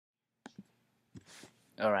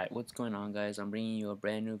Alright, what's going on, guys? I'm bringing you a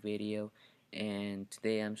brand new video, and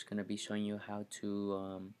today I'm just going to be showing you how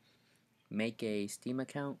to make a Steam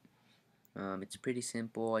account. It's pretty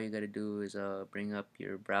simple. All you got to do is bring up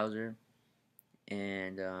your browser,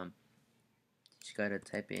 and just got to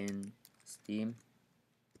type in Steam,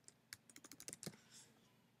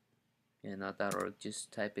 and not .org,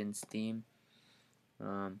 just type in Steam,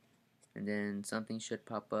 um, and then something should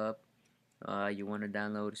pop up. You want to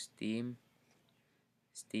download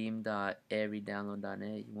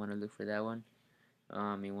steam.everydownload.net. You want to look for that one.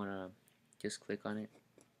 You want to just click on it,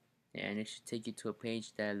 and it should take you to a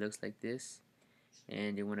page that looks like this,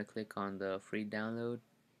 and you want to click on the free download.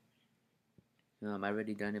 I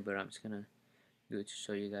already done it, but I'm just gonna do it to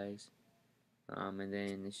show you guys. And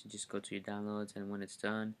then it should just go to your downloads, and when it's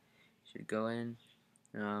done, you should go in,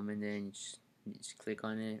 and then you just click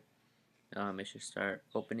on it. It should start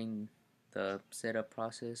opening the setup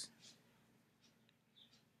process.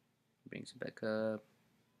 Brings it back up,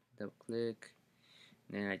 double click,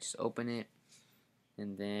 and then I just open it,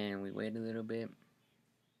 and then we wait a little bit.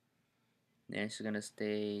 Then it's gonna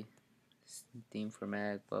stay Steam for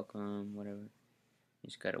Mac, welcome, whatever. You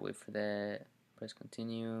just gotta wait for that. Press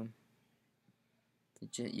continue.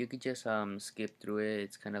 You could just skip through it.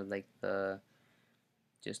 It's kind of like the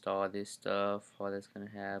just all this stuff, all that's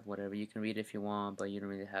gonna have whatever. You can read if you want, but you don't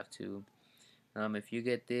really have to. If you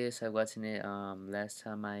get this, I wasn't it last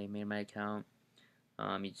time I made my account.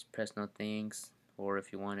 You just press no thanks, or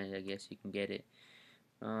if you want it, I guess you can get it.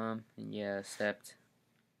 And yeah, accept.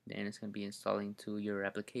 Then it's gonna be installing to your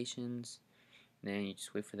applications. Then you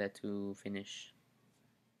just wait for that to finish.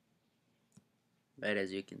 Right,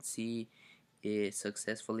 as you can see, it's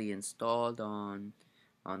successfully installed on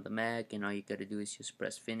the Mac, and all you gotta do is just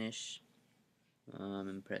press finish,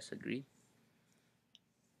 and press agree,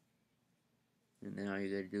 and then all you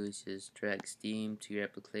gotta do is just drag Steam to your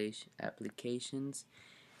applications,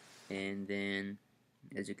 and then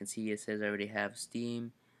as you can see, it says I already have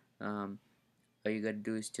Steam. All you gotta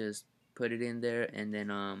do is just put it in there, and then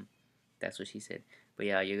that's what she said. But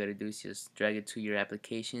yeah, all you gotta do is just drag it to your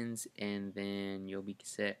applications, and then you'll be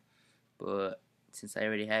set. But since I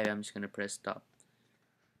already have it, I'm just gonna press stop.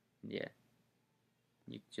 Yeah,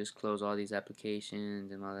 you just close all these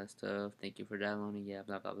applications and all that stuff. Thank you for downloading. Yeah,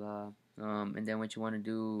 blah blah blah. And then what you want to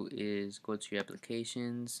do is go to your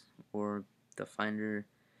applications, or the finder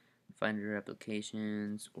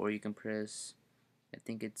applications, or you can press, I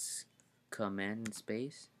think it's command and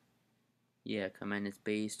space. Yeah, command and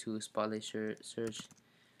space to spotlight search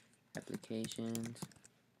applications.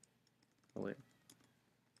 Oh, wait,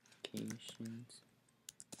 applications.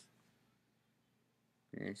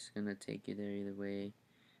 And it's gonna take you there either way.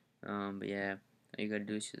 But yeah, all you gotta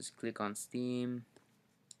do is just click on Steam,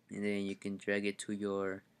 and then you can drag it to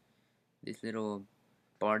your this little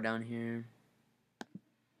bar down here.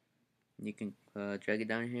 You can drag it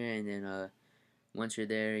down here, and then once you're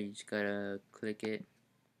there, you just gotta click it.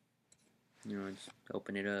 Just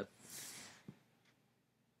open it up.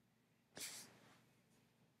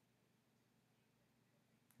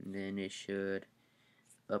 And then it should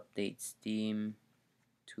update Steam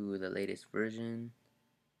to the latest version.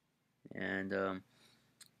 And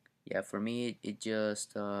yeah, for me, it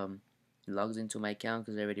just logs into my account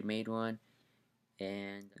because I already made one.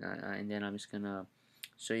 And then I'm just gonna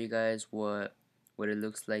show you guys what it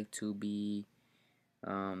looks like to be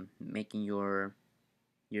making your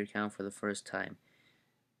account for the first time.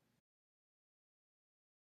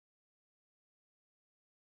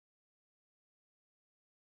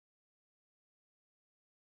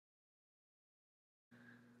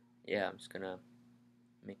 Yeah, I'm just gonna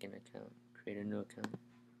make an account, create a new account.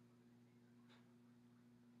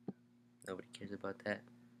 Nobody cares about that.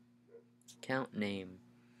 Account name.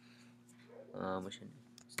 We should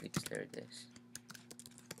declare this.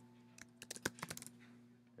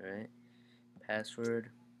 Alright.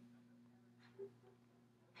 Password.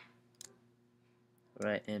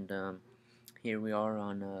 Right, and here we are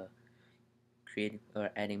on creating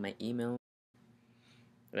or adding my email.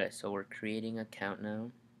 Right, so we're creating an account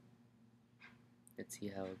now. Let's see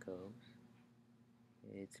how it goes.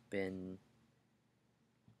 It's been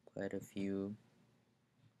quite a few.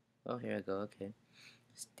 Oh, here I go. Okay.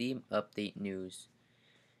 Steam update news.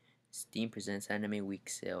 Steam presents Anime Week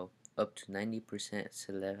sale. Up to 90%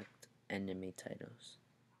 select anime titles.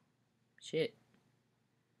 Shit.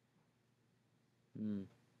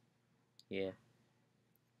 Yeah.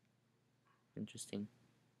 Interesting.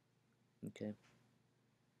 Okay.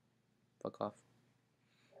 Fuck off.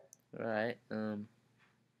 Alright. The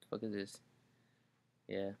fuck is this?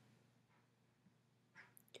 Yeah.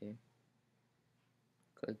 Okay.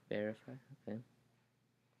 Click verify. Okay.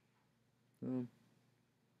 Um,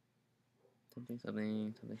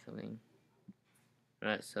 something.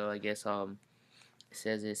 Alright, so I guess it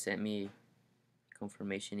says it sent me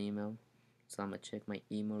confirmation email. So I'm gonna check my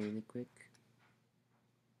email really quick.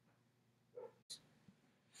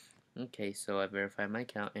 Okay, so I verified my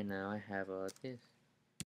account and now I have this.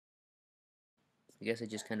 I guess it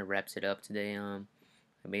just kind of wraps it up today. I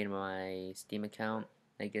made my Steam account.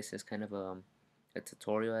 I guess it's kind of a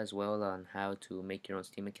tutorial as well on how to make your own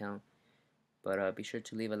Steam account. But be sure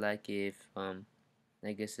to leave a like if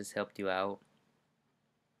I guess this helped you out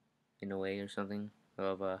in a way or something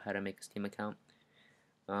of how to make a Steam account.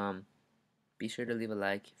 Um, be sure to leave a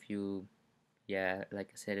like if you, yeah, like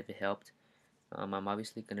I said, if it helped. I'm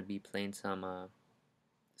obviously gonna be playing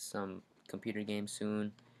some computer games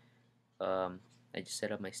soon. I just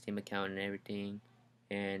set up my Steam account and everything,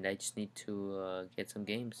 and I just need to get some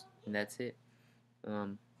games, and that's it.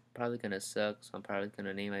 Um, Probably gonna suck, so I'm probably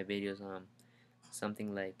gonna name my videos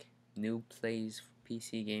something like New Plays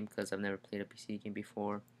PC Game because I've never played a PC game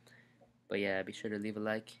before. But yeah, be sure to leave a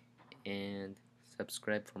like and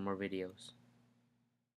subscribe for more videos.